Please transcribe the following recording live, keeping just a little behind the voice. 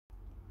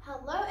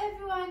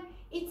everyone,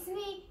 it's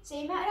me,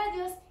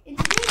 Radiousse, and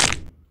today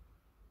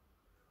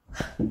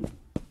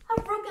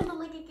I've broken the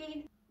leg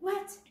again.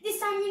 What? This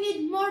time you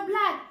need more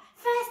blood.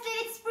 Fastly,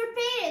 let's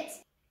prepare it.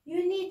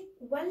 You need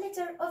 1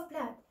 liter of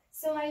blood,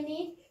 so I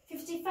need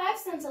 55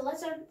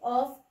 centiliters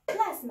of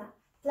plasma.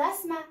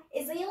 Plasma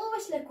is a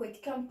yellowish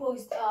liquid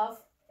composed of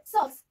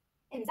salts,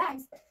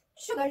 enzymes,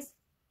 sugars,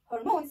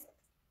 hormones,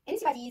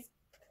 antibodies,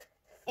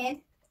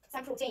 and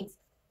some proteins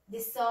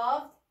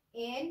dissolved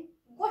in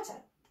water.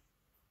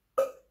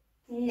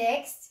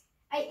 Next,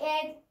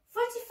 I add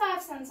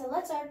 45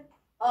 centiliters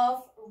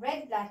of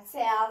red blood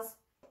cells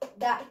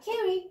that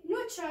carry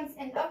nutrients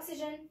and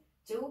oxygen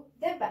to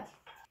the body.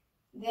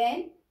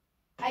 Then,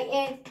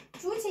 I add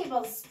 2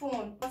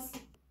 tablespoons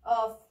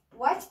of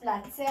white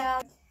blood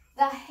cells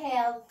that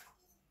help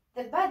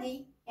the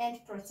body and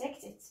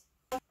protect it.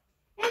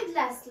 And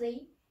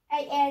lastly,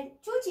 I add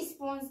 2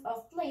 teaspoons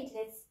of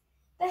platelets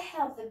that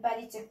help the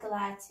body to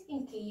clot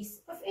in case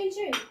of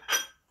injury.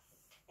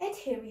 And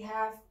here we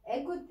have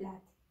a good blood.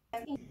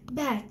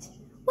 But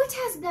what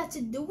has blood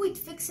to do with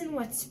fixing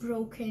what's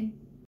broken?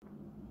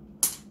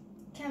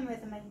 Come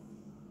with me.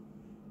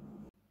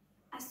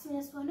 As soon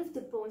as one of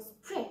the bones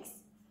breaks,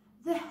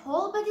 the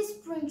whole body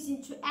springs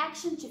into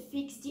action to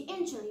fix the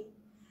injury.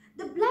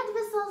 The blood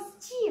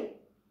vessels tear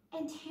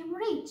and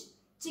hemorrhage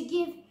to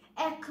give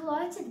a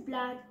clotted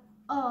blood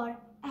or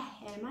a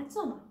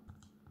hematoma.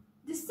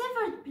 The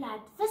severed blood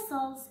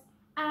vessels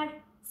are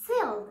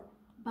sealed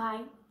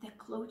by the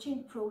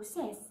clotting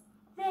process.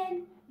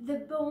 Then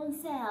the bone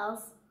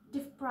cells,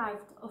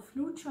 deprived of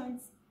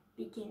nutrients,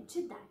 begin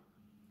to die.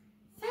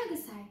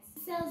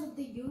 Phagocytes, cells of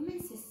the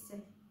human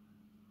system,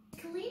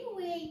 clean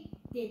away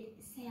dead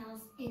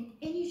cells and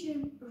any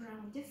germ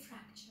around the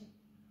fracture.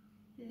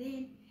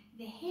 Then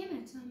the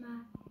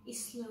hematoma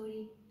is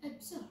slowly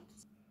absorbed.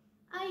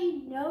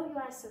 I know you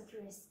are so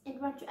curious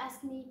and want to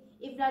ask me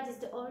if blood is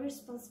the only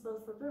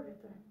responsible for blood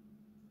repair.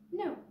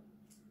 No.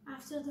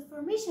 After the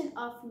formation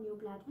of new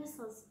blood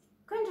vessels,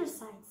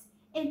 chondrocytes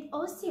and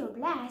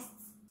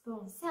osteoblasts,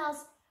 bone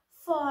cells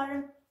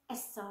form a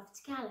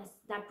soft callus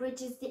that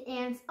bridges the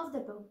ends of the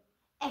bone.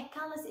 A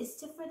callus is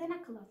stiffer than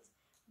a clot,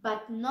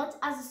 but not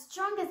as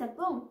strong as a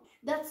bone.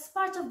 That's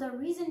part of the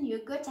reason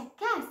you got a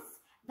cast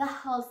that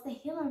holds the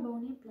hyaline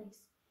bone in place.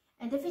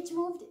 And if it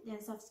moved,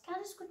 then soft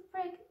callus could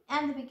break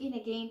and begin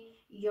again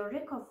your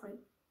recovery.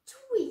 2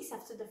 weeks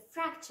after the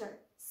fracture,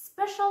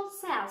 special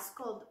cells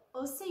called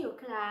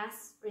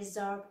osteoclasts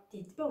resorb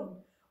dead bone,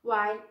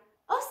 while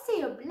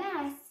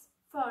osteoblasts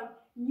form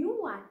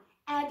new one,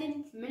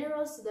 adding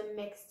minerals to the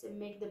mix to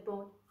make the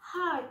bone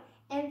hard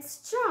and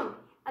strong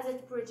as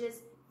it bridges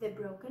the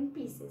broken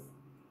pieces.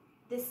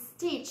 This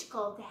stage,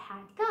 called the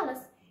hard callus,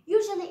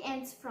 usually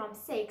ends from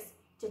 6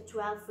 to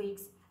 12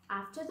 weeks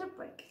after the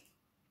break.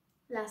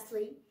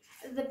 Lastly,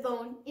 the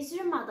bone is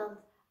remodeled.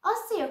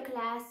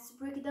 Osteoclasts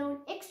break down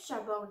extra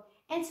bone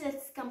until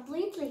it's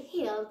completely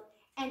healed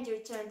and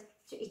returned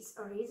to its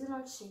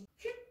original shape.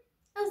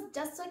 I was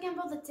just talking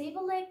about the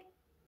table leg.